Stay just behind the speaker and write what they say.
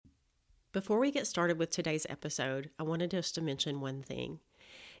Before we get started with today's episode, I wanted just to mention one thing.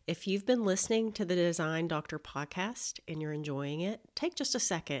 If you've been listening to the Design Doctor podcast and you're enjoying it, take just a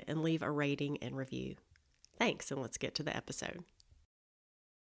second and leave a rating and review. Thanks, and let's get to the episode.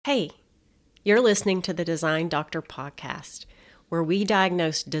 Hey, you're listening to the Design Doctor podcast, where we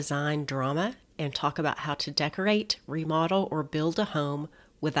diagnose design drama and talk about how to decorate, remodel, or build a home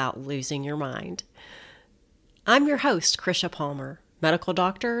without losing your mind. I'm your host, Krisha Palmer, medical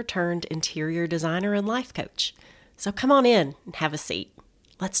doctor turned interior designer and life coach. So come on in and have a seat.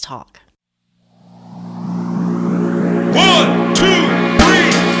 Let's talk. 1, 2, 3,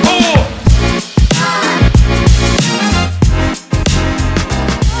 4.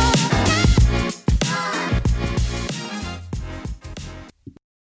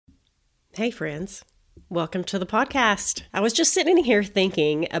 Hey friends, welcome to the podcast. I was just sitting here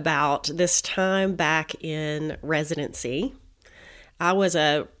thinking about this time back in residency. I was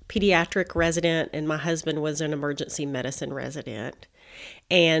a pediatric resident and my husband was an emergency medicine resident.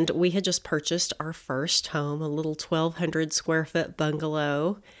 And we had just purchased our first home, a little 1,200 square foot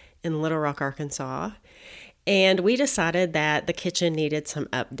bungalow in Little Rock, Arkansas. And we decided that the kitchen needed some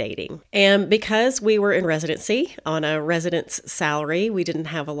updating. And because we were in residency on a resident's salary, we didn't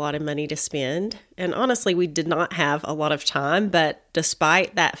have a lot of money to spend. And honestly, we did not have a lot of time. But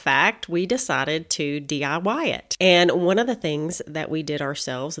despite that fact, we decided to DIY it. And one of the things that we did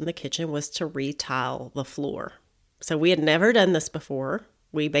ourselves in the kitchen was to retile the floor. So we had never done this before.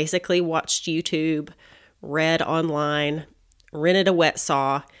 We basically watched YouTube, read online, rented a wet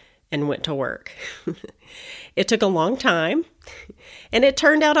saw, and went to work. It took a long time, and it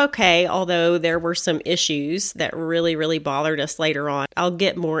turned out okay, although there were some issues that really bothered us later on. I'll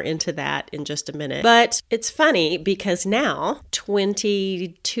get more into that in just a minute. But it's funny because now,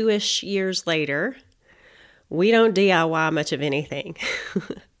 22-ish years later, we don't DIY much of anything.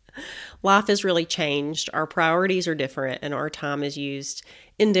 Life has really changed. Our priorities are different, and our time is used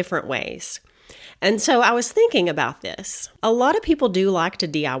in different ways. And so I was thinking about this. A lot of people do like to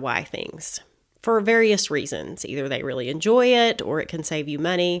DIY things for various reasons. Either they really enjoy it or it can save you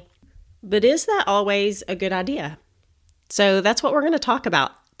money. But is that always a good idea? So that's what we're going to talk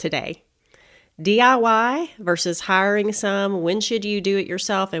about today. DIY versus hiring some. When should you do it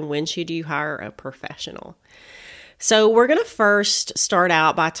yourself and when should you hire a professional? So we're going to first start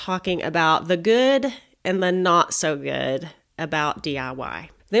out by talking about the good and the not so good about DIY.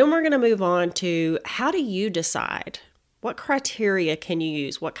 Then we're going to move on to how do you decide? What criteria can you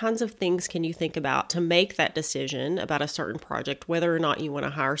use? What kinds of things can you think about to make that decision about a certain project, whether or not you want to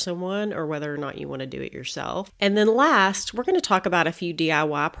hire someone or whether or not you want to do it yourself? And then last, we're going to talk about a few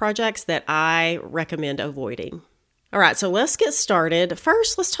DIY projects that I recommend avoiding. All right, so let's get started.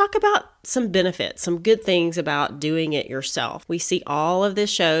 First, let's talk about some benefits, some good things about doing it yourself. We see all of this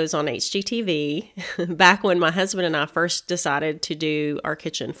shows on HGTV. Back when my husband and I first decided to do our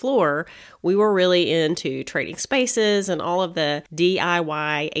kitchen floor, we were really into Trading Spaces and all of the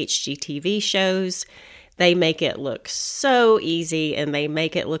DIY HGTV shows. They make it look so easy and they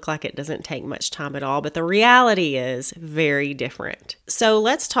make it look like it doesn't take much time at all. But the reality is very different. So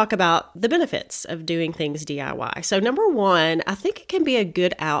let's talk about the benefits of doing things DIY. So number one, I think it can be a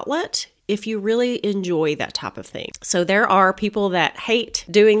good outlet if you really enjoy that type of thing. So there are people that hate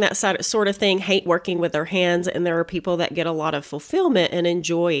doing that sort of thing, hate working with their hands, and there are people that get a lot of fulfillment and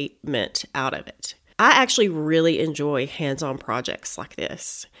enjoyment out of it. I actually really enjoy hands-on projects like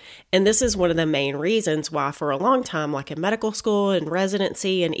this. And this is one of the main reasons why for a long time, like in medical school and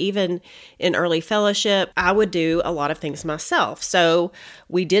residency and even in early fellowship, I would do a lot of things myself. So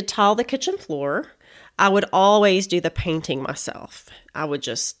we did tile the kitchen floor. I would always do the painting myself. I would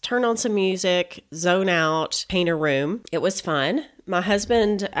just turn on some music, zone out, paint a room. It was fun. My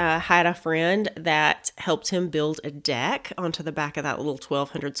husband had a friend that helped him build a deck onto the back of that little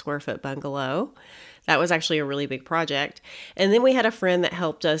 1,200 square foot bungalow. That was actually a really big project. And then we had a friend that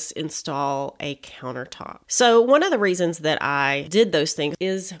helped us install a countertop. So one of the reasons that I did those things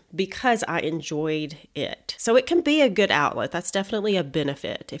is because I enjoyed it. So it can be a good outlet. That's definitely a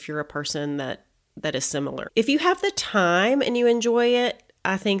benefit if you're a person that is similar. If you have the time and you enjoy it,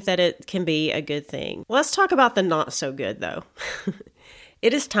 I think that it can be a good thing. Let's talk about the not so good though.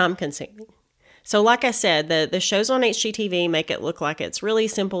 It is time consuming. So like I said, the shows on HGTV make it look like it's really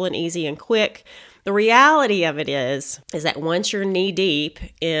simple and easy and quick. The reality of it is that once you're knee deep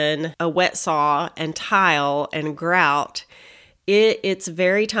in a wet saw and tile and grout, it's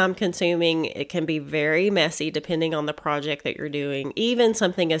very time consuming. It can be very messy depending on the project that you're doing. Even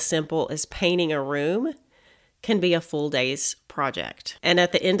something as simple as painting a room can be a full day's project. And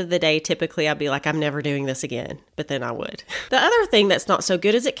at the end of the day, typically I'd be like, I'm never doing this again, but then I would. The other thing that's not so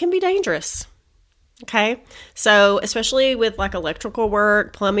good is it can be dangerous. Okay. So especially with like electrical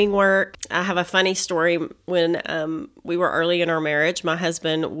work, plumbing work, I have a funny story. When we were early in our marriage, my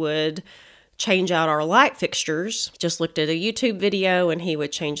husband would change out our light fixtures. Just looked at a YouTube video and he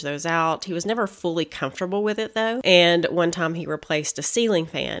would change those out. He was never fully comfortable with it though. And one time he replaced a ceiling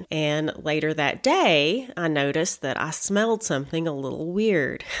fan. And later that day, I noticed that I smelled something a little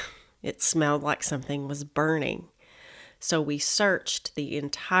weird. It smelled like something was burning. So we searched the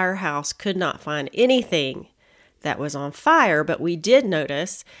entire house, could not find anything that was on fire, but we did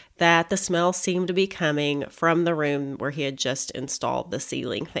notice that the smell seemed to be coming from the room where he had just installed the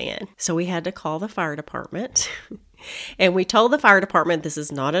ceiling fan. So we had to call the fire department and we told the fire department, this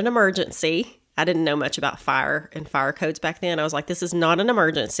is not an emergency. I didn't know much about fire and fire codes back then. I was like, this is not an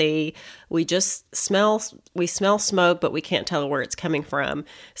emergency. We smell smoke, but we can't tell where it's coming from.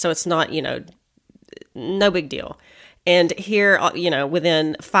 So it's not, no big deal. And here,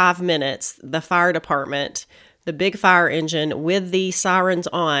 within 5 minutes, the fire department, the big fire engine with the sirens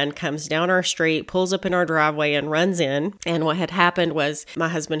on, comes down our street, pulls up in our driveway and runs in. And what had happened was my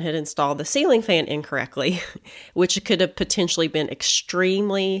husband had installed the ceiling fan incorrectly, which could have potentially been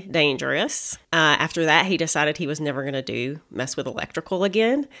extremely dangerous. After that, he decided he was never going to mess with electrical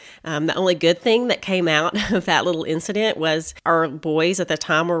again. The only good thing that came out of that little incident was our boys at the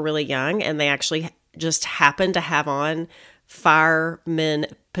time were really young and they actually just happened to have on firemen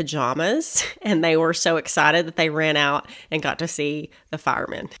pajamas, and they were so excited that they ran out and got to see the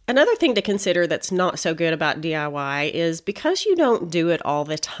firemen. Another thing to consider that's not so good about DIY is because you don't do it all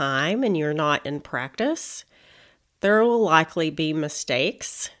the time and you're not in practice, there will likely be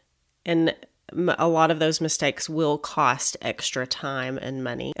mistakes, and a lot of those mistakes will cost extra time and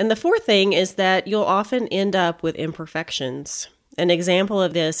money. And the fourth thing is that you'll often end up with imperfections. An example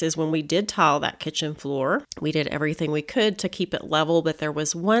of this is when we did tile that kitchen floor. We did everything we could to keep it level, but there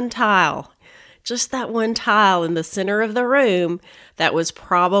was one tile, just that one tile in the center of the room that was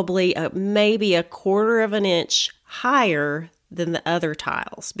probably maybe a quarter of an inch higher than the other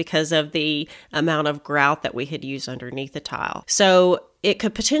tiles because of the amount of grout that we had used underneath the tile. So it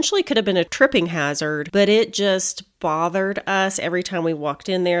could have been a tripping hazard, but it just bothered us every time we walked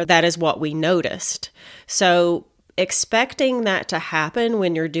in there. That is what we noticed. So expecting that to happen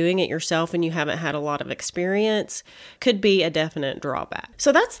when you're doing it yourself and you haven't had a lot of experience could be a definite drawback.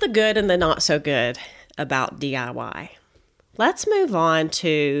 So that's the good and the not so good about DIY. Let's move on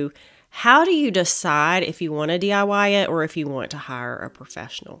to how do you decide if you want to DIY it or if you want to hire a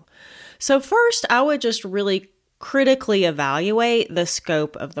professional. So first, I would just really critically evaluate the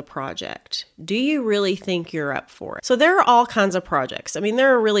scope of the project. Do you really think you're up for it? So there are all kinds of projects. I mean,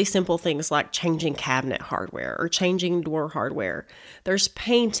 there are really simple things like changing cabinet hardware or changing door hardware. There's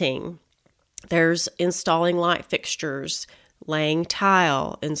painting. There's installing light fixtures, laying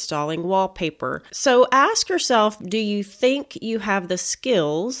tile, installing wallpaper. So ask yourself, do you think you have the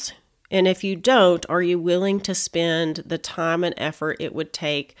skills? And if you don't, are you willing to spend the time and effort it would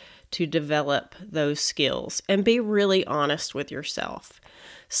take to develop those skills? And be really honest with yourself.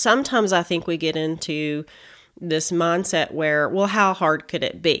 Sometimes I think we get into this mindset where, well, how hard could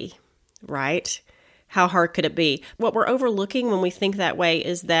it be, right? How hard could it be? What we're overlooking when we think that way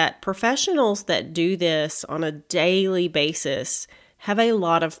is that professionals that do this on a daily basis have a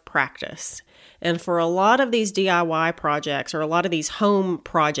lot of practice. And for a lot of these DIY projects, or a lot of these home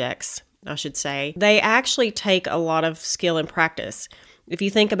projects, I should say, they actually take a lot of skill and practice. If you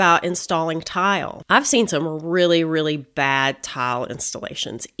think about installing tile, I've seen some really, really bad tile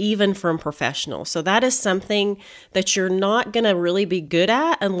installations, even from professionals. So that is something that you're not going to really be good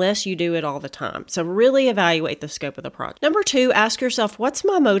at unless you do it all the time. So really evaluate the scope of the project. Number 2, ask yourself, what's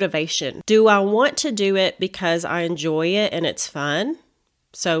my motivation? Do I want to do it because I enjoy it and it's fun?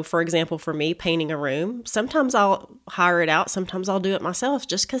 So for example, for me, painting a room, sometimes I'll hire it out. Sometimes I'll do it myself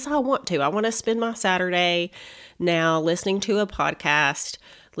just because I want to. I want to spend my Saturday now listening to a podcast,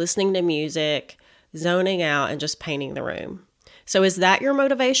 listening to music, zoning out, and just painting the room. So is that your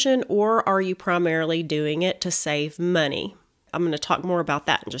motivation, or are you primarily doing it to save money? I'm going to talk more about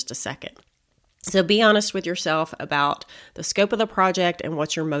that in just a second. So be honest with yourself about the scope of the project and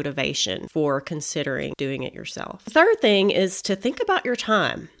what's your motivation for considering doing it yourself. The third thing is to think about your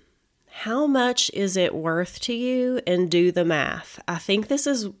time. How much is it worth to you, and do the math. I think this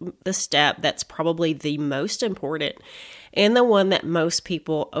is the step that's probably the most important and the one that most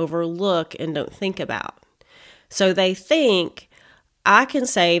people overlook and don't think about. So they think, I can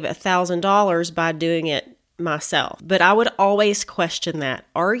save $1,000 by doing it myself. But I would always question that.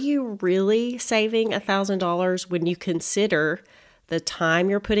 Are you really saving $1,000 when you consider the time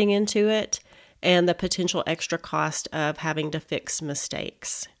you're putting into it and the potential extra cost of having to fix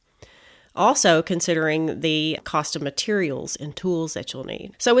mistakes? Also considering the cost of materials and tools that you'll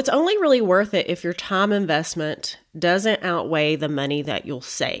need. So it's only really worth it if your time investment doesn't outweigh the money that you'll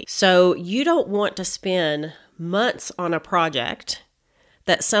save. So you don't want to spend months on a project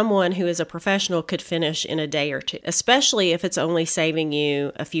that someone who is a professional could finish in a day or two, especially if it's only saving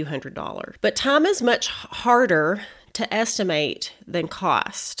you a few $100s. But time is much harder to estimate than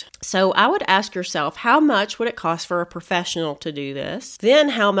cost. So I would ask yourself, how much would it cost for a professional to do this? Then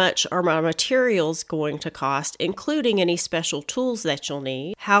how much are my materials going to cost, including any special tools that you'll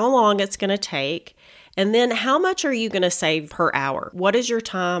need? How long it's going to take? And then how much are you going to save per hour? What is your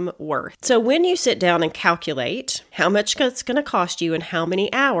time worth? So when you sit down and calculate how much it's going to cost you and how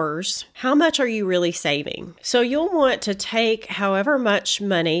many hours, how much are you really saving? So you'll want to take however much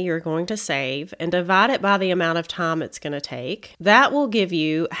money you're going to save and divide it by the amount of time it's going to take. That will give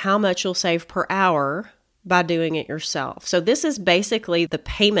you how much you'll save per hour by doing it yourself. So this is basically the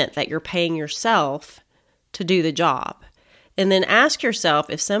payment that you're paying yourself to do the job. And then ask yourself,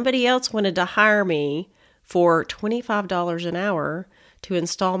 if somebody else wanted to hire me for $25 an hour to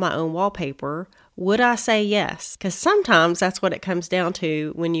install my own wallpaper, would I say yes? Because sometimes that's what it comes down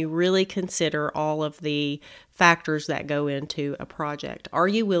to when you really consider all of the factors that go into a project. Are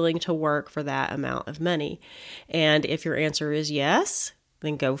you willing to work for that amount of money? And if your answer is yes,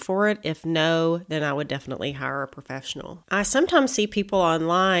 then go for it. If no, then I would definitely hire a professional. I sometimes see people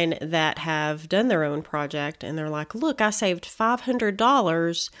online that have done their own project and they're like, look, I saved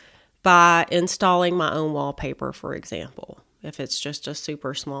 $500 by installing my own wallpaper, for example, if it's just a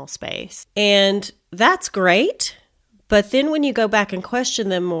super small space. And that's great. But then when you go back and question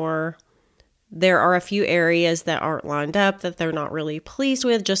them more, there are a few areas that aren't lined up that they're not really pleased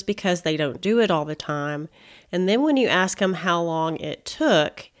with just because they don't do it all the time. And then when you ask them how long it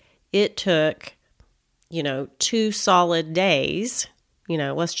took, 2 solid days,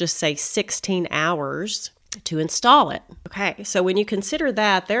 let's just say 16 hours to install it. Okay, so when you consider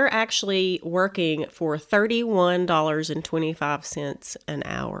that, they're actually working for $31.25 an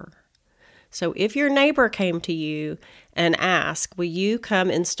hour. So if your neighbor came to you and asked, will you come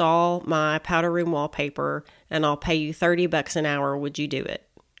install my powder room wallpaper and I'll pay you $30 an hour, would you do it?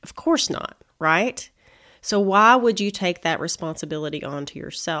 Of course not, right? So why would you take that responsibility onto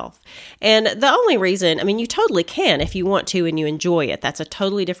yourself? And the only reason, you totally can if you want to and you enjoy it. That's a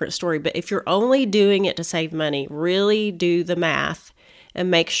totally different story. But if you're only doing it to save money, really do the math and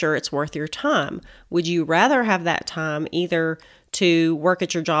make sure it's worth your time. Would you rather have that time either to work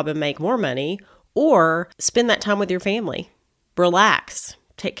at your job and make more money or spend that time with your family? Relax,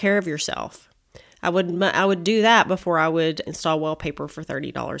 take care of yourself. I would do that before I would install wallpaper for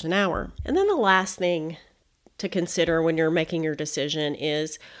 $30 an hour. And then the last thing to consider when you're making your decision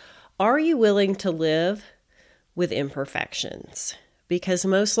is, are you willing to live with imperfections? Because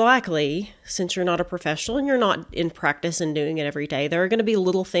most likely, since you're not a professional and you're not in practice and doing it every day, there are going to be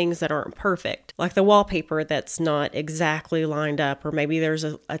little things that aren't perfect, like the wallpaper that's not exactly lined up, or maybe there's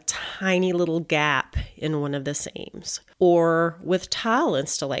a tiny little gap in one of the seams. Or with tile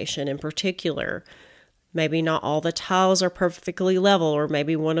installation in particular, maybe not all the tiles are perfectly level, or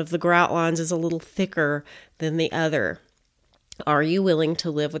maybe one of the grout lines is a little thicker than the other. Are you willing to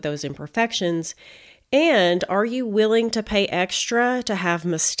live with those imperfections? And are you willing to pay extra to have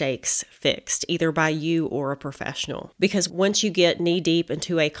mistakes fixed, either by you or a professional? Because once you get knee deep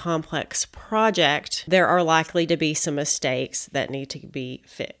into a complex project, there are likely to be some mistakes that need to be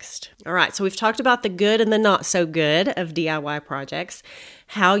fixed. All right, so we've talked about the good and the not so good of DIY projects,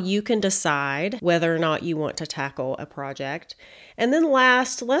 how you can decide whether or not you want to tackle a project. And then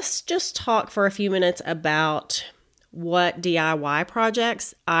last, let's just talk for a few minutes about what DIY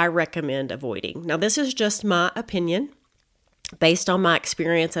projects I recommend avoiding. Now, this is just my opinion based on my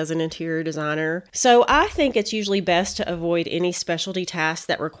experience as an interior designer. So I think it's usually best to avoid any specialty task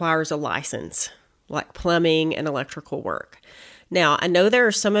that requires a license, like plumbing and electrical work. Now, I know there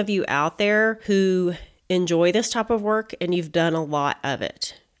are some of you out there who enjoy this type of work and you've done a lot of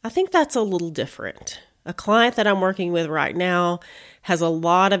it. I think that's a little different. A client that I'm working with right now has a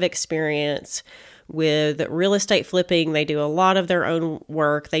lot of experience with real estate flipping. They do a lot of their own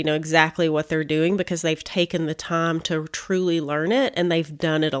work. They know exactly what they're doing because they've taken the time to truly learn it and they've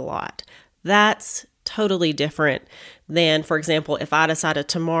done it a lot. That's totally different than, for example, if I decided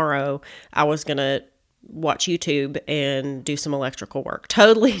tomorrow I was going to watch YouTube and do some electrical work.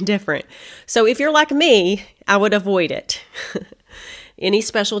 Totally different. So if you're like me, I would avoid it. Any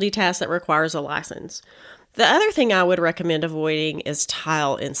specialty task that requires a license. The other thing I would recommend avoiding is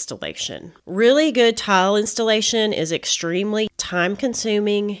tile installation. Really good tile installation is extremely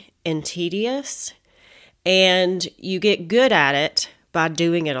time-consuming and tedious, and you get good at it by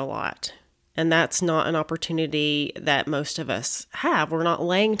doing it a lot. And that's not an opportunity that most of us have. We're not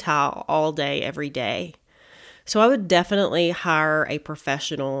laying tile all day, every day. So I would definitely hire a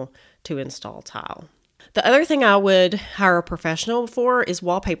professional to install tile. The other thing I would hire a professional for is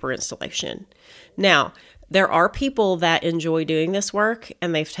wallpaper installation. Now, there are people that enjoy doing this work,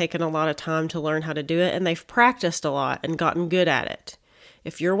 and they've taken a lot of time to learn how to do it, and they've practiced a lot and gotten good at it.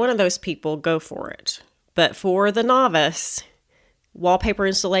 If you're one of those people, go for it. But for the novice, wallpaper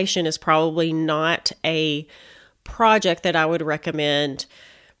installation is probably not a project that I would recommend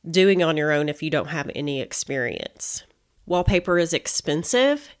doing on your own if you don't have any experience. Wallpaper is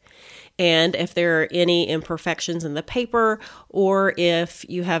expensive. And if there are any imperfections in the paper, or if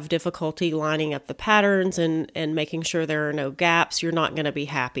you have difficulty lining up the patterns and making sure there are no gaps, you're not going to be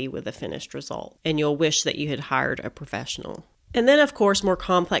happy with the finished result. And you'll wish that you had hired a professional. And then, of course, more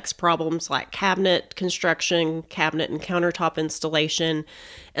complex problems like cabinet construction, cabinet and countertop installation.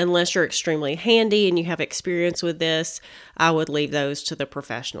 Unless you're extremely handy and you have experience with this, I would leave those to the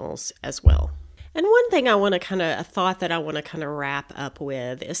professionals as well. And one thing a thought that I want to kind of wrap up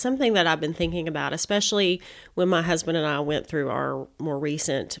with is something that I've been thinking about, especially when my husband and I went through our more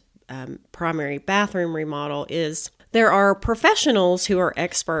recent primary bathroom remodel, is there are professionals who are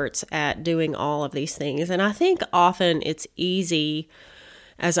experts at doing all of these things. And I think often it's easy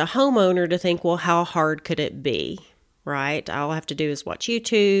as a homeowner to think, well, how hard could it be? Right? All I have to do is watch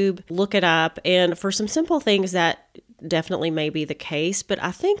YouTube, look it up. And for some simple things that definitely may be the case, but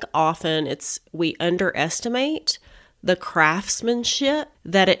I think often we underestimate the craftsmanship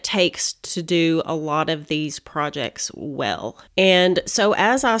that it takes to do a lot of these projects well. And so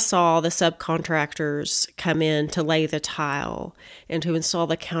as I saw the subcontractors come in to lay the tile and to install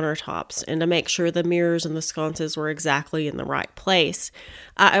the countertops and to make sure the mirrors and the sconces were exactly in the right place,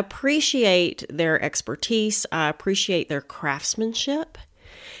 I appreciate their expertise. I appreciate their craftsmanship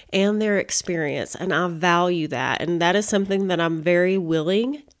and their experience, and I value that. And that is something that I'm very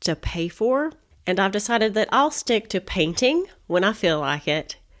willing to pay for. And I've decided that I'll stick to painting when I feel like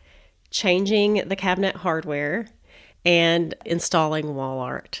it, changing the cabinet hardware, and installing wall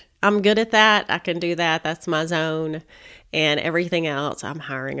art. I'm good at that. I can do that. That's my zone. And everything else I'm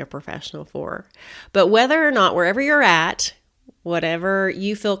hiring a professional for. But whether or not, wherever you're at, whatever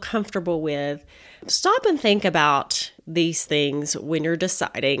you feel comfortable with, stop and think about these things when you're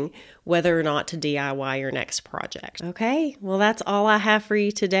deciding whether or not to DIY your next project. Okay, well, that's all I have for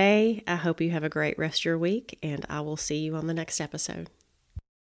you today. I hope you have a great rest of your week, and I will see you on the next episode.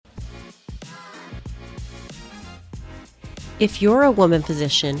 If you're a woman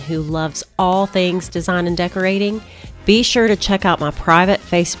physician who loves all things design and decorating, be sure to check out my private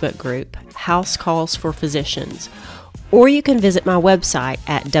Facebook group, House Calls for Physicians. Or you can visit my website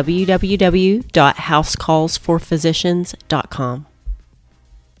at www.housecallsforphysicians.com.